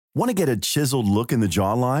Want to get a chiseled look in the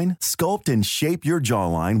jawline? Sculpt and shape your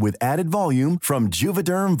jawline with added volume from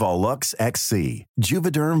Juvederm Volux XC.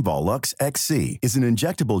 Juvederm Volux XC is an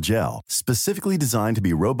injectable gel specifically designed to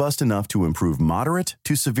be robust enough to improve moderate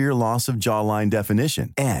to severe loss of jawline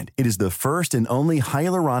definition. And it is the first and only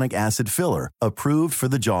hyaluronic acid filler approved for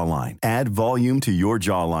the jawline. Add volume to your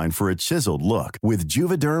jawline for a chiseled look with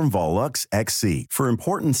Juvederm Volux XC. For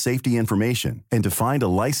important safety information and to find a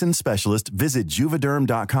licensed specialist, visit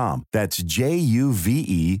juvederm.com. That's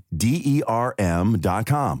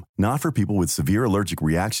JUVEDERM.com. Not for people with severe allergic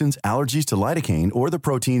reactions, allergies to lidocaine, or the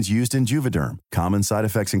proteins used in Juvederm. Common side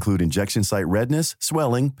effects include injection site redness,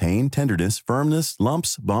 swelling, pain, tenderness, firmness,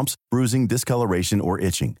 lumps, bumps, bruising, discoloration, or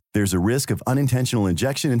itching. There's a risk of unintentional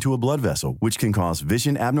injection into a blood vessel, which can cause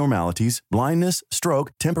vision abnormalities, blindness,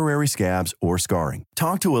 stroke, temporary scabs, or scarring.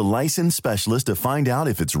 Talk to a licensed specialist to find out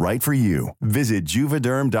if it's right for you. Visit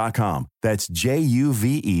Juvederm.com. That's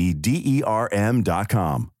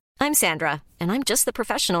JUVEDERM.com. I'm Sandra, and I'm just the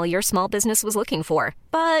professional your small business was looking for.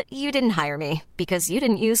 But you didn't hire me because you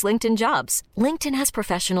didn't use LinkedIn Jobs. LinkedIn has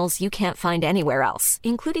professionals you can't find anywhere else,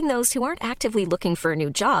 including those who aren't actively looking for a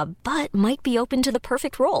new job, but might be open to the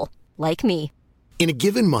perfect role, like me. In a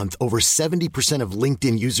given month, over 70% of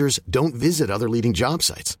LinkedIn users don't visit other leading job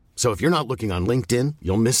sites. So if you're not looking on LinkedIn,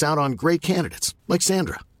 you'll miss out on great candidates like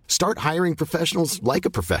Sandra. Start hiring professionals like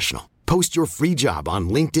a professional. Post your free job on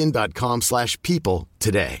linkedin.com/people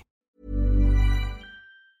today.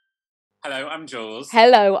 Hello, I'm Jules.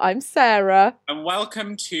 Hello, I'm Sarah. And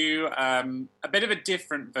welcome to a bit of a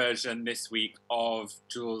different version this week of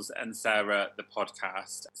Jules and Sarah, the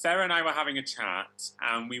podcast. Sarah and I were having a chat,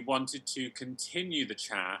 and we wanted to continue the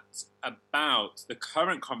chat about the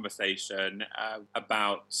current conversation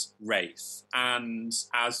about race. And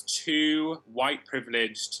as two white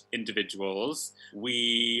privileged individuals,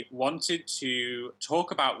 we wanted to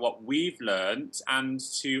talk about what we've learned and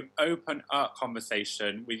to open up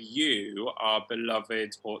conversation with you, our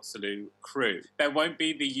beloved Port Salut crew. There won't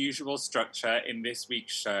be the usual structure in this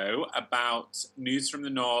week's show about News from the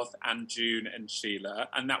North and June and Sheila,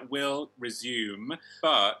 and that will resume.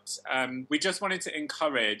 But we just wanted to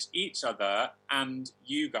encourage each other and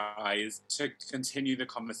you guys to continue the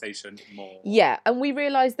conversation more. Yeah, and we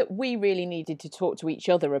realised that we really needed to talk to each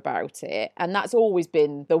other about it, and that's always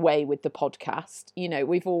been the way with the podcast. You know,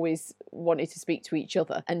 we've always wanted to speak to each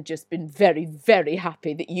other and just been very, very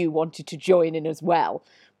happy that you wanted to join in as well.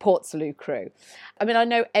 Port Salut crew. I mean, I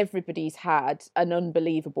know everybody's had an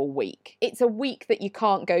unbelievable week. It's a week that you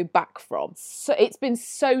can't go back from. So it's been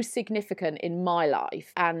so significant in my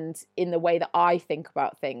life and in the way that I think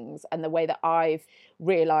about things and the way that I've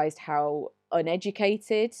realised how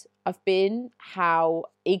uneducated I've been, how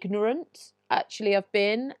ignorant actually I've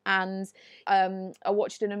been. And I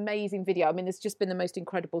watched an amazing video. I mean, there's just been the most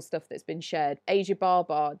incredible stuff that's been shared. Asia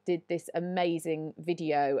Barbar did this amazing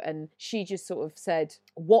video, and she just sort of said,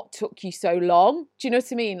 what took you so long? Do you know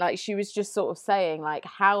what I mean? Like, she was just sort of saying, like,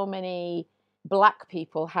 how many black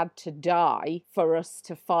people had to die for us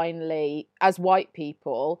to finally, as white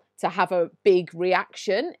people, to have a big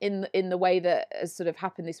reaction in the way that has sort of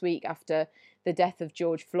happened this week after the death of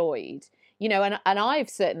George Floyd. You know, and I've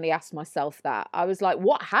certainly asked myself that. I was like,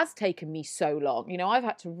 what has taken me so long? You know, I've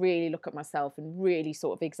had to really look at myself and really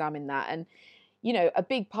sort of examine that. And, you know, a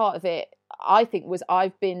big part of it, I think, was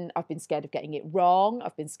I've been scared of getting it wrong.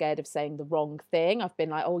 I've been scared of saying the wrong thing. I've been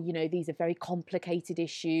like, oh, you know, these are very complicated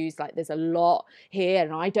issues. Like, there's a lot here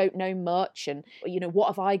and I don't know much. And, you know, what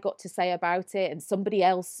have I got to say about it? And somebody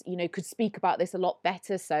else, you know, could speak about this a lot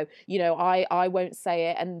better. So, you know, I won't say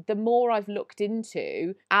it. And the more I've looked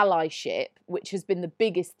into allyship, which has been the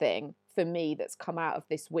biggest thing for me that's come out of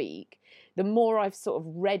this week, the more I've sort of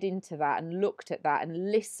read into that and looked at that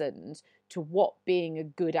and listened to what being a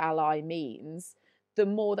good ally means, the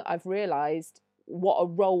more that I've realised what a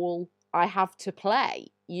role I have to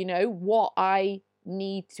play, you know, what I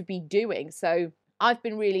need to be doing. So I've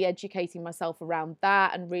been really educating myself around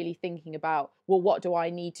that and really thinking about, well, what do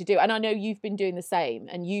I need to do? And I know you've been doing the same,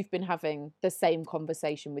 and you've been having the same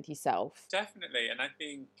conversation with yourself. Definitely. And I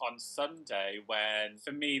think on Sunday, when,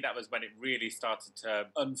 for me, that was when it really started to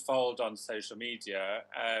unfold on social media,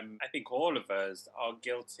 I think all of us are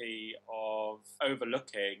guilty of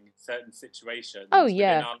overlooking certain situations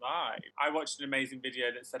within our lives. I watched an amazing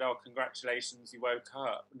video that said, oh, congratulations, you woke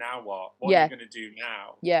up. Now what? What are you going to do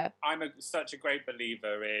now? Yeah. I'm such a great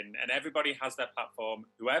believer in, and everybody has their platform,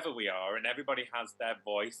 whoever we are, and everybody has their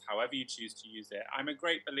voice, however you choose to use it. I'm a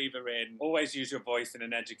great believer in always use your voice in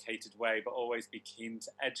an educated way, but always be keen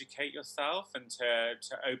to educate yourself and to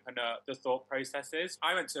open up the thought processes.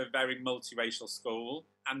 I went to a very multiracial school,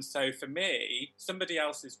 and so for me, somebody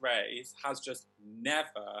else's race has just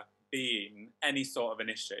never been any sort of an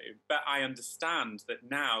issue. But I understand that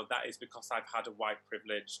now that is because I've had a white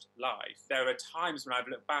privileged life. There are times when I've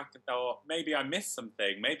looked back and thought, maybe I missed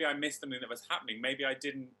something. Maybe I missed something that was happening. Maybe I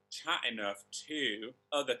didn't chat enough to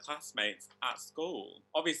other classmates at school.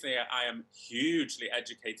 Obviously, I am hugely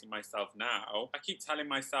educating myself now. I keep telling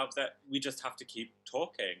myself that we just have to keep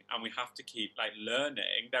talking and we have to keep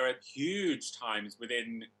learning. There are huge times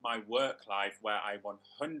within my work life where I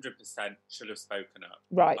 100% should have spoken up.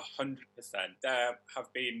 Right. 100%. There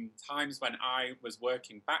have been times when I was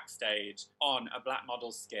working backstage on a black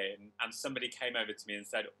model's skin and somebody came over to me and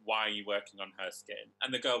said, "Why are you working on her skin?"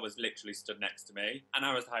 And the girl was literally stood next to me. And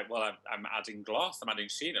I was like, well, I'm adding gloss, I'm adding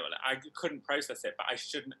sheen. I couldn't process it, but I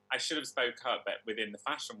should have spoke up. But within the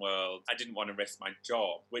fashion world, I didn't want to risk my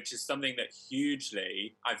job, which is something that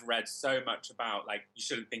hugely I've read so much about. You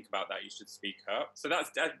shouldn't think about that, you should speak up. So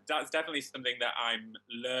that's definitely something that I'm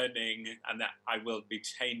learning, and that I will be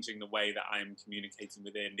changing the way that I'm communicating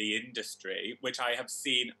within the industry, which I have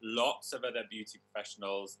seen lots of other beauty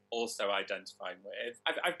professionals also identifying with.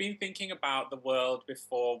 I've been thinking about the world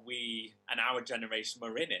before we and our generation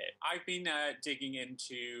were in it. I've been digging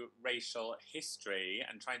into racial history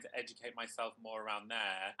and trying to educate myself more around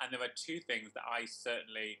there. And there were two things that I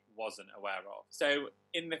certainly wasn't aware of. So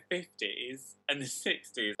in the 50s and the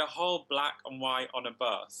 60s, the whole black and white on a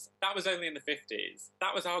bus, that was only in the 50s.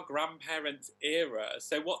 That was our grandparents' era.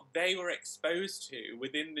 So what they were exposed to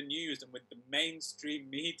within the news and with the mainstream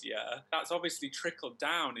media, that's obviously trickled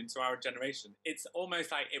down into our generation. It's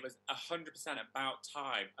almost like it was 100% about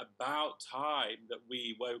time that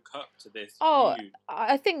we woke up to this.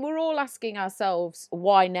 I think we're all asking ourselves,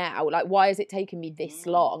 why now? Why has it taken me this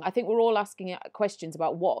long? I think we're all asking questions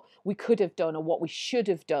about what we could have done or what we should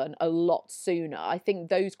have done a lot sooner. I think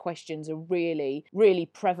those questions are really, really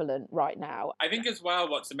prevalent right now. I think as well,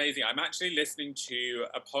 what's amazing, I'm actually listening to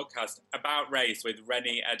a podcast about race with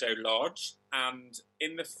Rennie Edo-Lodge. And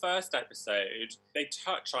in the first episode, they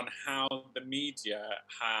touch on how the media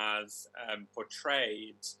has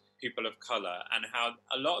portrayed people of colour, and how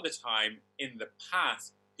a lot of the time in the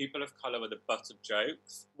past, people of colour were the butt of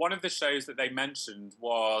jokes. One of the shows that they mentioned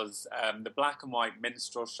was the Black and White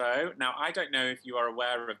Minstrel Show. Now, I don't know if you are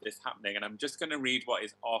aware of this happening, and I'm just going to read what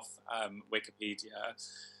is off Wikipedia.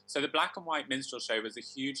 So the Black and White Minstrel Show was a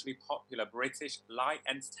hugely popular British light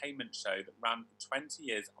entertainment show that ran for 20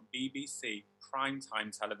 years on BBC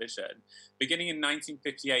primetime television. Beginning in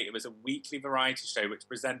 1958, it was a weekly variety show which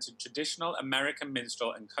presented traditional American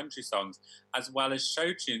minstrel and country songs, as well as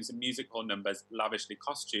show tunes and music hall numbers lavishly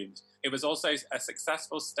costumed. It was also a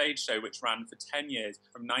successful stage show which ran for 10 years,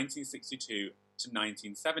 from 1962 to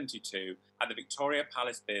 1972, at the Victoria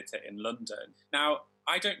Palace Theatre in London. Now,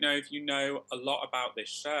 I don't know if you know a lot about this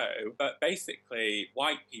show, but basically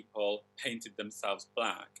white people painted themselves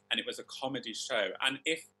black, and it was a comedy show. And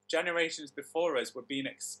if generations before us were being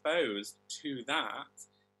exposed to that,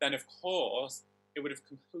 then of course it would have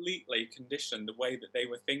completely conditioned the way that they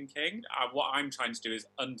were thinking. What I'm trying to do is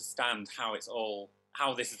understand how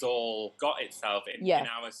this has all got itself in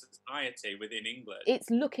our society within England. It's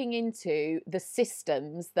looking into the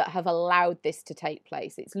systems that have allowed this to take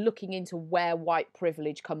place. It's looking into where white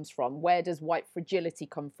privilege comes from. Where does white fragility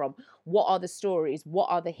come from? What are the stories? What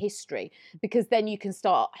are the history? Because then you can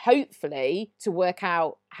start, hopefully, to work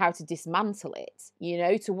out how to dismantle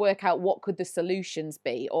it, to work out what could the solutions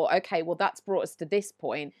be, or okay, well, that's brought us to this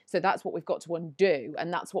point, so that's what we've got to undo,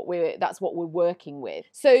 and that's what we're working with.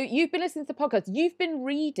 So you've been listening to the podcast, you've been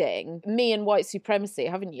reading Me and White Supremacy,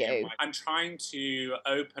 haven't you? Yeah, I'm trying to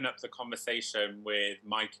open up the conversation with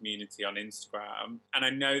my community on Instagram, and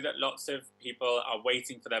I know that lots of people are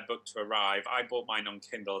waiting for their book to arrive. I bought mine on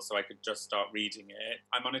Kindle so I could just start reading it.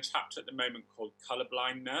 I'm on a chapter at the moment called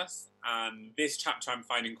Colourblindness, and this chapter I'm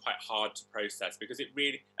finding quite hard to process, because it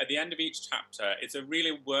really, at the end of each chapter, it's a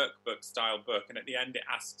really workbook style book, and at the end it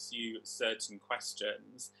asks you certain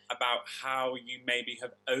questions about how you maybe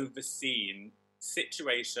have overseen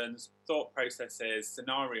situations, thought processes,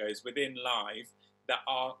 scenarios within life that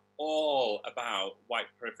are all about white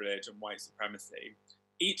privilege and white supremacy.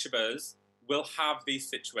 Each of us will have these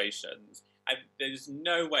situations, and there's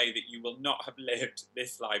no way that you will not have lived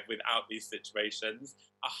this life without these situations.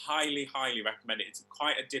 I highly, highly recommend it. It's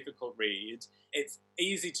quite a difficult read. It's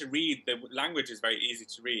easy to read. The language is very easy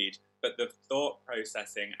to read, but the thought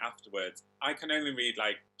processing afterwards I can only read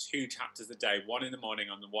like 2 chapters a day, one in the morning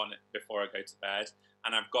and the one before I go to bed.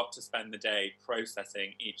 And I've got to spend the day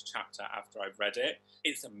processing each chapter after I've read it.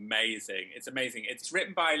 It's amazing. It's amazing. It's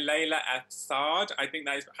written by Layla F. Saad. I think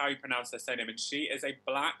that is how you pronounce her surname. And she is a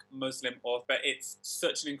Black Muslim author, but it's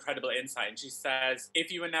such an incredible insight. And she says,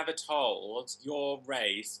 if you were never told your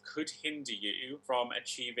race could hinder you from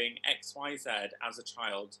achieving X, Y, Z as a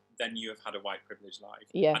child, then you have had a white privileged life.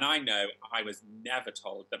 Yeah. And I know I was never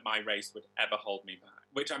told that my race would ever hold me back,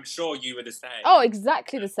 which I'm sure you were the same. Oh,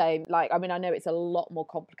 exactly the same. Like, I mean, I know it's a lot more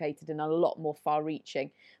complicated and a lot more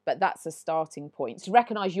far-reaching, but that's a starting point. To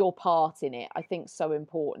recognise your part in it, I think, is so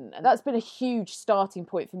important. And that's been a huge starting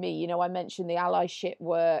point for me. You know, I mentioned the allyship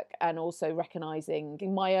work and also recognising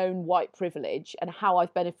my own white privilege and how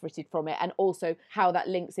I've benefited from it, and also how that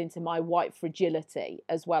links into my white fragility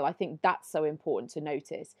as well. I think that's so important to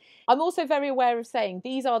notice. I'm also very aware of saying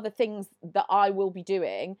these are the things that I will be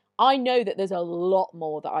doing. I know that there's a lot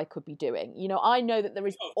more that I could be doing. You know, I know that there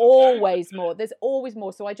is always more. There's always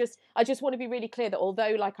more. So I just want to be really clear that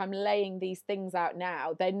although like I'm laying these things out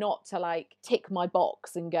now, they're not to like tick my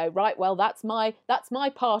box and go, right, well, that's my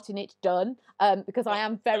part in it done. Because I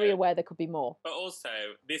am very aware there could be more. But also,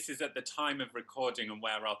 this is at the time of recording and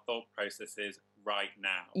where our thought process is right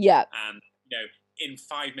now. Yeah. And, you know, in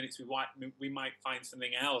 5 minutes, we might find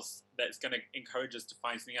something else that's going to encourage us to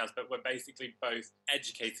find something else. But we're basically both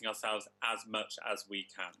educating ourselves as much as we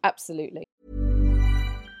can. Absolutely.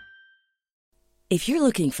 If you're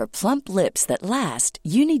looking for plump lips that last,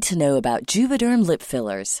 you need to know about Juvederm lip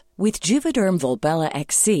fillers. With Juvederm Volbella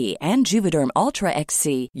XC and Juvederm Ultra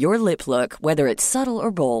XC, your lip look, whether it's subtle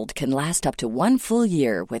or bold, can last up to 1 full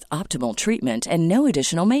year with optimal treatment and no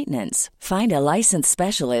additional maintenance. Find a licensed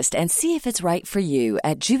specialist and see if it's right for you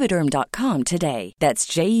at Juvederm.com today. That's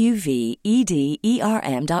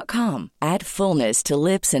JUVEDERM.com. Add fullness to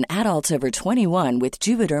lips in adults over 21 with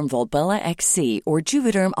Juvederm Volbella XC or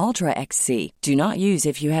Juvederm Ultra XC. Do not use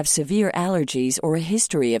if you have severe allergies or a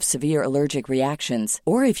history of severe allergic reactions,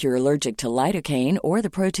 or if you're allergic to lidocaine or the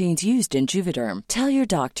proteins used in Juvederm. Tell your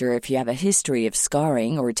doctor if you have a history of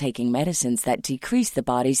scarring or taking medicines that decrease the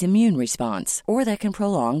body's immune response or that can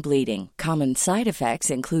prolong bleeding. Common side effects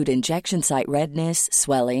include injection site redness,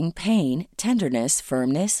 swelling, pain, tenderness,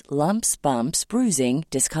 firmness, lumps, bumps, bruising,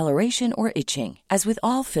 discoloration, or itching. As with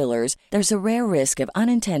all fillers, there's a rare risk of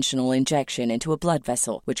unintentional injection into a blood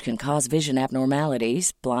vessel, which can cause vision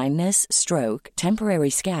abnormalities, blindness, stroke, temporary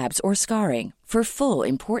scabs, or scarring. For full,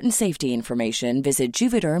 important safety information, visit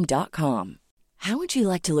Juvederm.com. How would you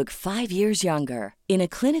like to look 5 years younger? In a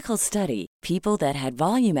clinical study, people that had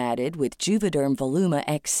volume added with Juvederm Voluma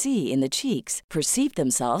XC in the cheeks perceived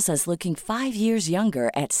themselves as looking 5 years younger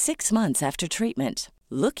at 6 months after treatment.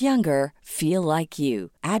 Look younger, feel like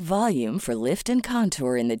you. Add volume for lift and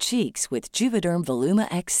contour in the cheeks with Juvederm Voluma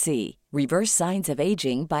XC. Reverse signs of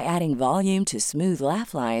aging by adding volume to smooth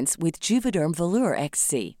laugh lines with Juvederm Volure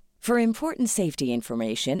XC. For important safety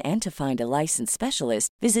information and to find a licensed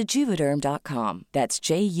specialist, visit Juvederm.com. That's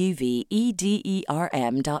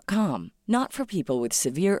JUVEDERM.com. Not for people with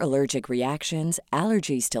severe allergic reactions,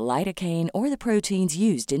 allergies to lidocaine, or the proteins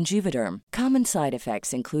used in Juvederm. Common side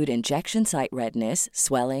effects include injection site redness,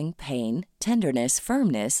 swelling, pain, tenderness,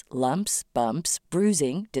 firmness, lumps, bumps,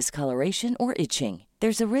 bruising, discoloration, or itching.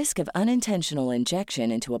 There's a risk of unintentional injection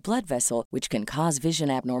into a blood vessel, which can cause vision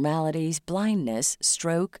abnormalities, blindness,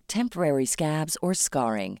 stroke, temporary scabs, or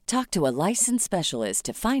scarring. Talk to a licensed specialist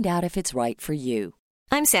to find out if it's right for you.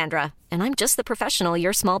 I'm Sandra, and I'm just the professional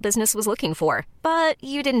your small business was looking for. But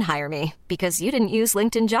you didn't hire me because you didn't use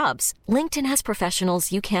LinkedIn Jobs. LinkedIn has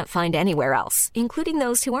professionals you can't find anywhere else, including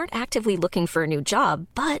those who aren't actively looking for a new job,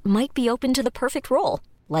 but might be open to the perfect role,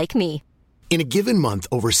 like me. In a given month,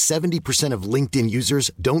 over 70% of LinkedIn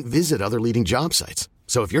users don't visit other leading job sites.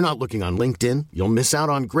 So if you're not looking on LinkedIn, you'll miss out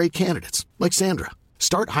on great candidates like Sandra.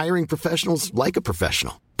 Start hiring professionals like a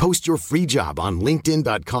professional. Post your free job on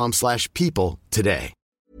linkedin.com/people today.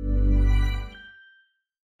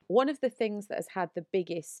 One of the things that has had the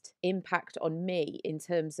biggest impact on me in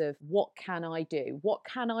terms of what can I do? What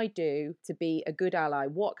can I do to be a good ally?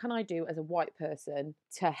 What can I do as a white person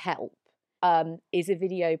to help? Is a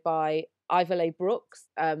video by Ivalé Brooks,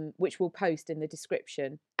 which we'll post in the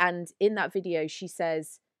description. And in that video, she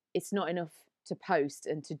says it's not enough to post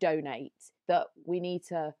and to donate, that we need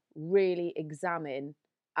to really examine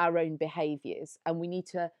our own behaviours and we need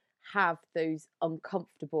to have those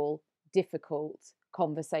uncomfortable, difficult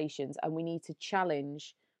conversations, and we need to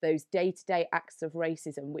challenge those day-to-day acts of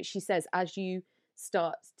racism, which she says as you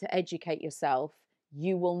start to educate yourself,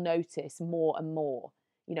 you will notice more and more.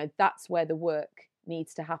 You know, that's where the work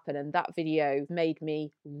needs to happen. And that video made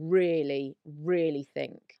me really, really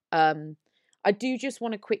think. I do just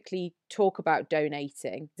want to quickly talk about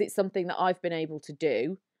donating. It's something that I've been able to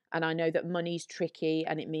do. And I know that money's tricky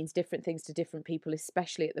and it means different things to different people,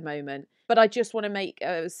 especially at the moment. But I just want to make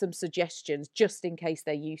some suggestions just in case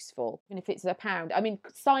they're useful. And if it's £1, I mean,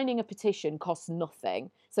 signing a petition costs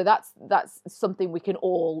nothing. So that's something we can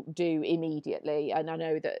all do immediately. And I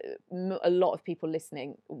know that a lot of people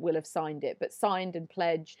listening will have signed it, but signed and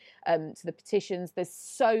pledged to the petitions. There's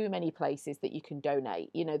so many places that you can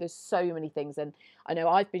donate. You know, there's so many things. And I know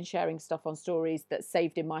I've been sharing stuff on stories that's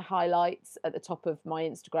saved in my highlights at the top of my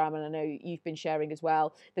Instagram. And I know you've been sharing as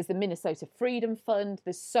well. There's the Minnesota Freedom Fund.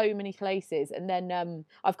 There's so many places. And then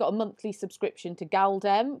I've got a monthly subscription to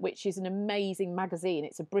Galdem, which is an amazing magazine.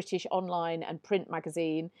 It's a British online and print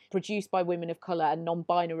magazine produced by women of colour and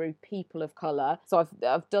non-binary people of colour. So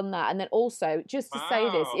I've done that. And then also, just to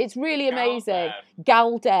say this, it's really amazing.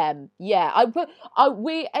 Galdem. Yeah.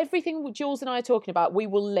 Everything Jules and I are talking about,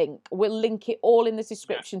 we'll link it all in the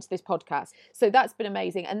description to this podcast. So that's been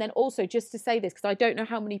amazing. And then also, just to say this, because I don't know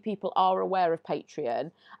how many people are aware of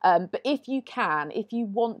Patreon, but if you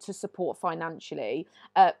want to support financially,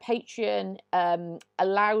 Patreon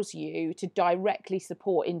allows you to directly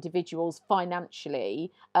support individuals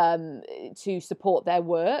financially to support their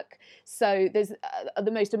work. So there's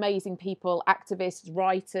the most amazing people, activists,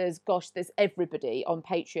 writers, gosh, there's everybody on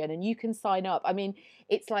Patreon, and you can sign up. I mean,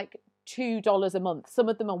 it's like $2 a month. Some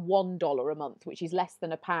of them are $1 a month, which is less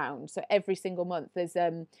than £1. So every single month, there's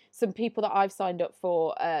some people that I've signed up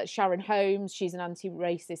for. Sharon Holmes, she's an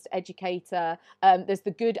anti-racist educator. There's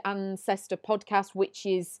the Good Ancestor podcast, which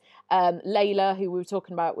is Layla, who we were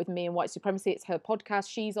talking about with me and white supremacy. It's her podcast.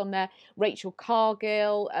 She's on there. Rachel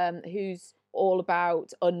Cargill, who's all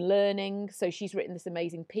about unlearning. So she's written this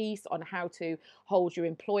amazing piece on how to hold your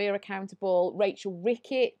employer accountable. Rachel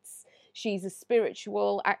Ricketts, she's a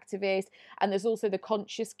spiritual activist. And there's also the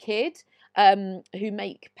Conscious Kid, who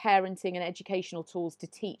make parenting and educational tools to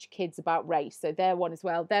teach kids about race. So they're one as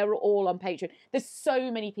well. They're all on Patreon. There's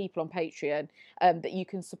so many people on Patreon that you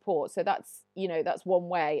can support. So that's one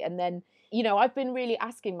way. And then, I've been really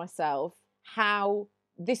asking myself how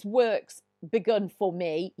this work's begun for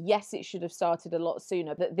me. Yes, it should have started a lot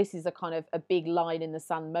sooner, but this is a kind of a big line in the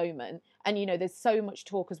sand moment. And, there's so much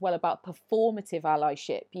talk as well about performative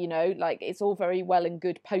allyship, like it's all very well and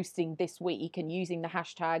good posting this week and using the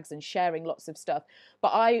hashtags and sharing lots of stuff.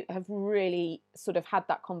 But I have really sort of had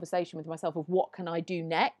that conversation with myself of what can I do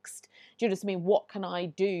next? Do you know what I mean? What can I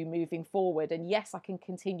do moving forward? And yes, I can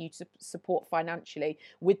continue to support financially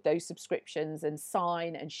with those subscriptions and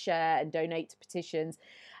sign and share and donate to petitions.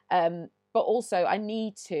 But also I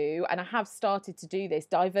need to, and I have started to do this,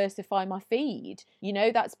 diversify my feed.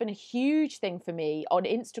 That's been a huge thing for me on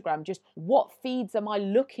Instagram. Just what feeds am I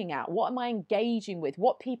looking at? What am I engaging with?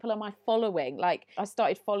 What people am I following? Like I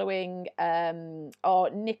started following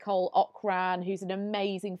Nicole Okran, who's an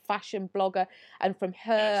amazing fashion blogger. And from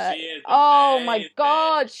her, oh my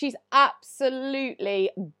God, she's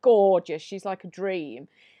absolutely gorgeous. She's like a dream.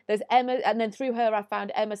 There's Emma, and then through her I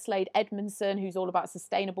found Emma Slade Edmondson, who's all about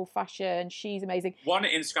sustainable fashion. She's amazing. One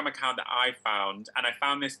Instagram account that I found, and I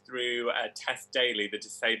found this through Tess Daly, the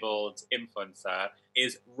disabled influencer,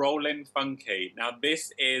 is Rollin' Funky. Now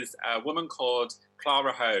this is a woman called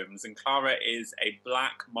Clara Holmes, and Clara is a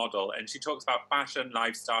black model, and she talks about fashion,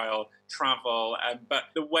 lifestyle, travel, but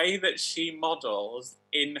the way that she models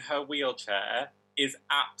in her wheelchair is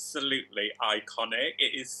absolutely iconic.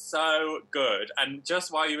 It is so good. And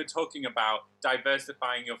just while you were talking about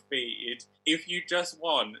diversifying your feed, if you just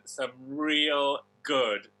want some real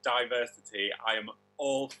good diversity, I am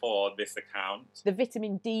all for this account. The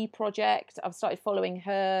Vitamin D Project, I've started following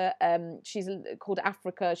her. She's called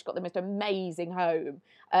Africa. She's got the most amazing home,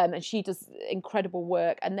 and she does incredible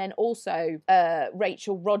work. And then also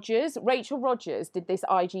Rachel Rogers. Rachel Rogers did this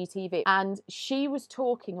IGTV, and she was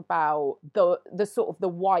talking about the sort of the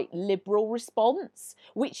white liberal response,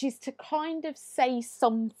 which is to kind of say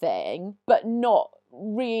something but not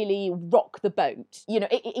really rock the boat.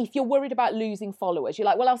 If you're worried about losing followers, you're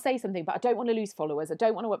like, well, I'll say something, but I don't want to lose followers. I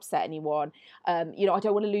don't want to upset anyone. I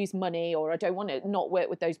don't want to lose money, or I don't want to not work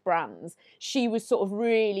with those brands. She was sort of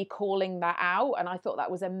really calling that out, and I thought that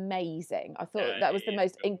was amazing. I thought that was the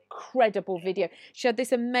most incredible video. She had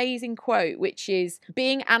this amazing quote, which is,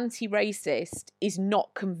 being anti-racist is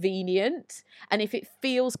not convenient, and if it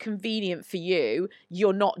feels convenient for you,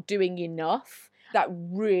 you're not doing enough. that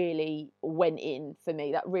really went in for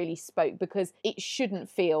me. That really spoke, because it shouldn't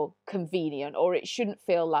feel convenient, or it shouldn't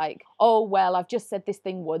feel like, oh, well, I've just said this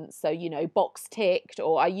thing once, so, you know, box ticked,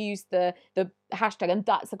 or I used the hashtag. And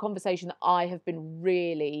that's a conversation that I have been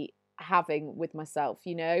really having with myself,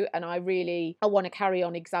 you know, and I want to carry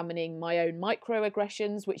on examining my own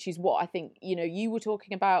microaggressions, which is what I think, you know, you were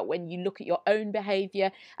talking about, when you look at your own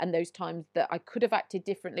behavior and those times that I could have acted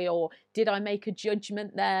differently, or did I make a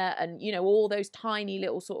judgment there, and, you know, all those tiny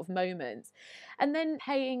little sort of moments. And then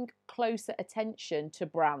paying closer attention to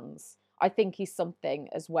brands, I think, is something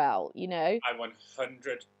as well, you know. I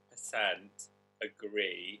 100%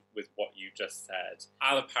 agree with what you just said.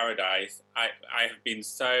 Isle of Paradise, I have been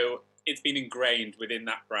so, it's been ingrained within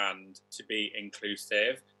that brand to be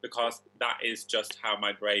inclusive, because that is just how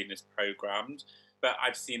my brain is programmed. But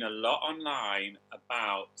I've seen a lot online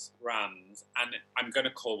about brands, and I'm going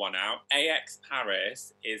to call one out. AX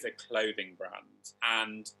Paris is a clothing brand.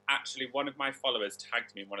 And actually, one of my followers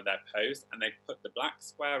tagged me in one of their posts, and they put the black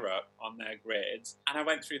square up on their grid. And I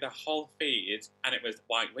went through the whole feed, and it was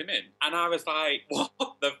white women. And I was like,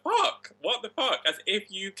 what the fuck? What the fuck? As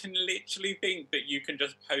if you can literally think that you can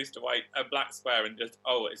just post a black square and just,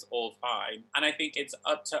 oh, it's all fine. And I think it's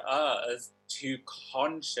up to us to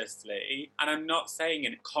consciously, and I'm not saying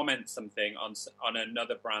comment something on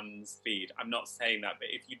another brand's feed. I'm not saying that, but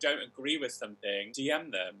if you don't agree with something,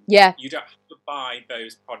 DM them. Yeah. You don't have to buy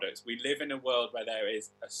those products. We live in a world where there is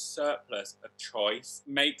a surplus of choice.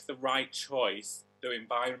 Make the right choice. The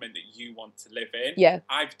environment that you want to live in. Yeah.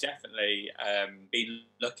 I've definitely been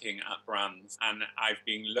looking at brands, and I've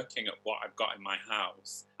been looking at what I've got in my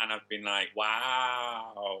house, and I've been like,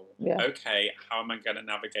 wow, okay, how am I going to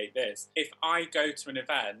navigate this? If I go to an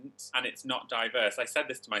event and it's not diverse, I said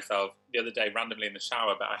this to myself the other day randomly in the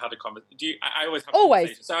shower, but I had a conversation. I always have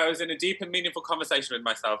conversations. So I was in a deep and meaningful conversation with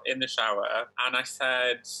myself in the shower, and I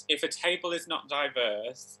said, if a table is not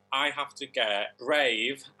diverse, I have to get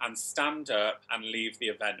brave and stand up and leave the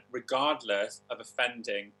event, regardless of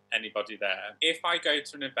offending anybody there. If I go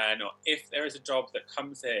to an event, or if there is a job that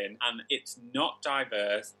comes in and it's not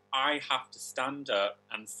diverse, I have to stand up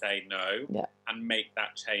and say no and make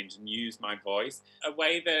that change and use my voice. A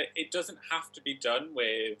way that it doesn't have to be done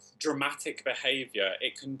with dramatic behaviour.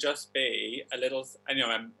 It can just be a little, I know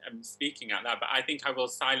I'm speaking out loud, but I think I will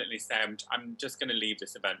silently say, I'm just going to leave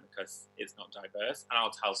this event because it's not diverse, and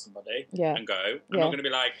I'll tell somebody and go. I'm not going to be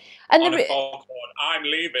like, and on a foghorn, I'm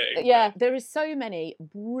leaving. Yeah, there is so many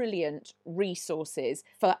brilliant resources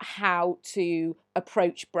for how to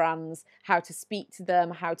approach brands, how to speak to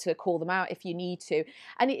them, how to call them out if you need to.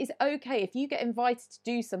 And it is okay if you get invited to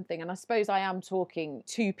do something, and I suppose I am talking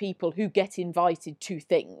to people who get invited to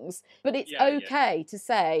things, but it's okay to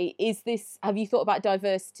say, have you thought about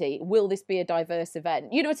diversity? Will this be a diverse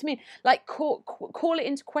event? You know what I mean? Like, call it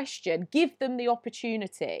into question, give them the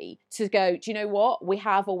opportunity to go, do you know what? We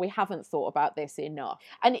have or we haven't thought about this enough.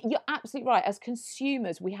 And you're absolutely right. As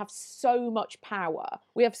consumers, we have so much power.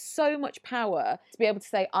 We have so much power to be able to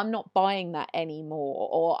say, I'm not buying that anymore,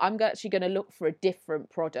 or I'm actually going to look for a different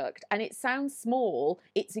product. And it sounds small,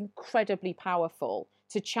 it's incredibly powerful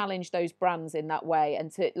to challenge those brands in that way,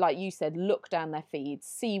 and to, like you said, look down their feeds,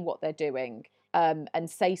 see what they're doing, and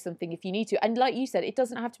say something if you need to. And like you said, it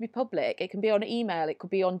doesn't have to be public. It can be on email, it could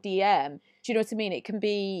be on DM. Do you know what I mean? It can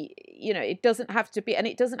be, you know, it doesn't have to be, and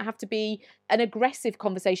it doesn't have to be an aggressive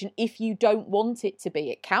conversation if you don't want it to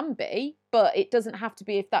be. It can be, but it doesn't have to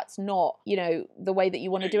be if that's not, you know, the way that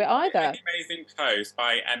you want to do it either. An amazing post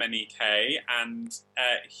by MNEK, and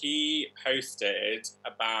he posted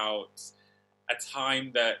about a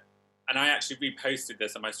time that, and I actually reposted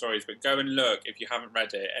this on my stories, but go and look if you haven't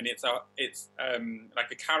read it. And it's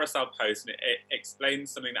like a carousel post, and it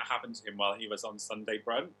explains something that happened to him while he was on Sunday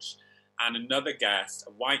brunch. And another guest,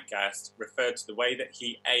 a white guest, referred to the way that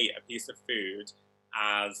he ate a piece of food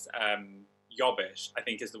as yobbish, I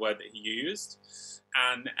think is the word that he used.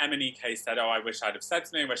 And MNEK said, oh, I wish I'd have said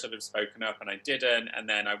something, I wish I'd have spoken up, and I didn't. And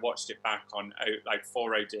then I watched it back on like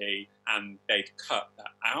 4OD, and they'd cut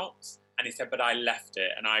that out. And he said, but I left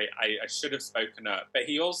it, and I should have spoken up. But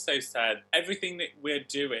he also said, everything that we're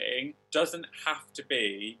doing doesn't have to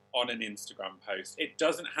be on an Instagram post. It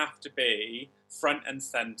doesn't have to be front and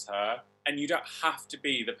center, and you don't have to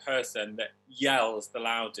be the person that yells the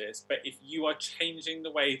loudest. But if you are changing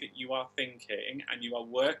the way that you are thinking, and you are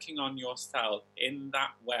working on yourself in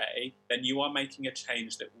that way, then you are making a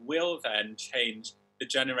change that will then change the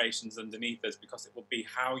generations underneath us, because it will be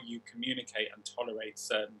how you communicate and tolerate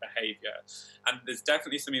certain behaviour. And there's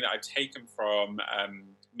definitely something that I've taken from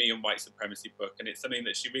Me and White Supremacy book, and it's something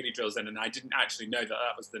that she really drills in, and I didn't actually know that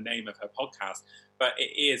that was the name of her podcast, but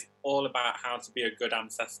it is all about how to be a good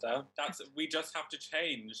ancestor. We just have to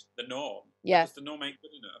change the norm. Yeah. Because the norm ain't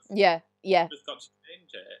good enough. Yeah. We've just got to change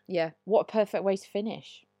it. Yeah. What a perfect way to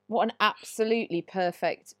finish. What an absolutely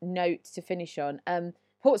perfect note to finish on.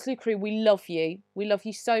 Portslade Crew, we love you. We love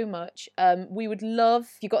you so much. We would love,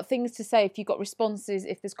 if you've got things to say, if you've got responses,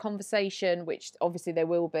 if there's conversation, which obviously there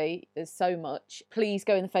will be, there's so much, please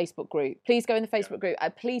go in the Facebook group. Please go in the Facebook group.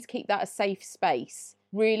 Please keep that a safe space.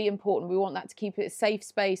 Really important. We want that to keep it a safe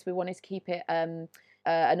space. We wanted to keep it an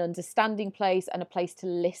understanding place and a place to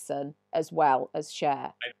listen as well as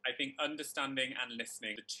share. I think understanding and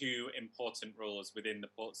listening are two important rules within the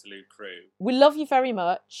Portslade Crew. We love you very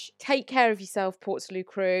much. Take care of yourself, Portslade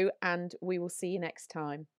Crew, and we will see you next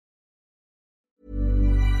time.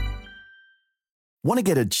 Want to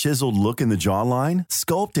get a chiseled look in the jawline?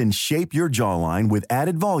 Sculpt and shape your jawline with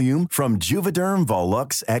added volume from Juvederm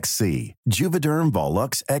Volux XC. Juvederm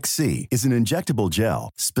Volux XC is an injectable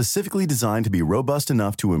gel specifically designed to be robust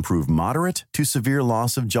enough to improve moderate to severe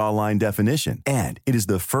loss of jawline definition. And it is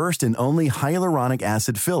the first and only hyaluronic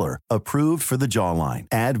acid filler approved for the jawline.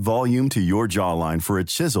 Add volume to your jawline for a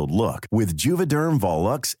chiseled look with Juvederm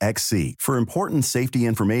Volux XC. For important safety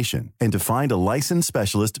information and to find a licensed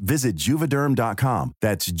specialist, visit Juvederm.com.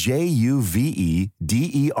 That's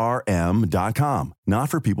Juvederm.com. Not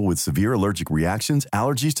for people with severe allergic reactions,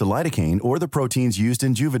 allergies to lidocaine, or the proteins used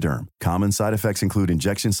in Juvederm. Common side effects include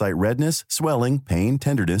injection site redness, swelling, pain,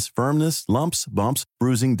 tenderness, firmness, lumps, bumps,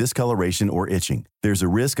 bruising, discoloration, or itching. There's a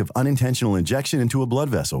risk of unintentional injection into a blood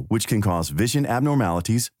vessel, which can cause vision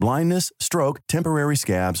abnormalities, blindness, stroke, temporary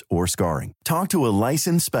scabs, or scarring. Talk to a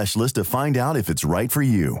licensed specialist to find out if it's right for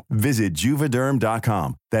you. Visit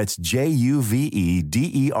Juvederm.com. That's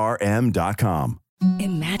Juvederm.com.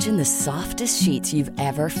 Imagine the softest sheets you've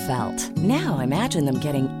ever felt. Now imagine them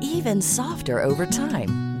getting even softer over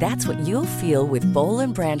time. That's what you'll feel with Boll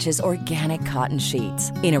 & Branch's organic cotton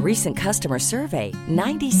sheets. In a recent customer survey,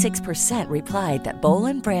 96% replied that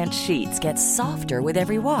Boll & Branch sheets get softer with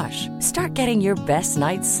every wash. Start getting your best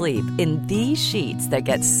night's sleep in these sheets that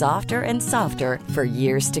get softer and softer for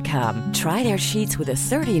years to come. Try their sheets with a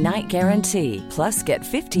 30-night guarantee. Plus, get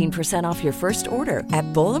 15% off your first order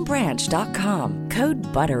at bollandbranch.com. Code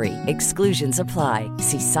BUTTERY. Exclusions apply.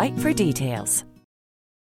 See site for details.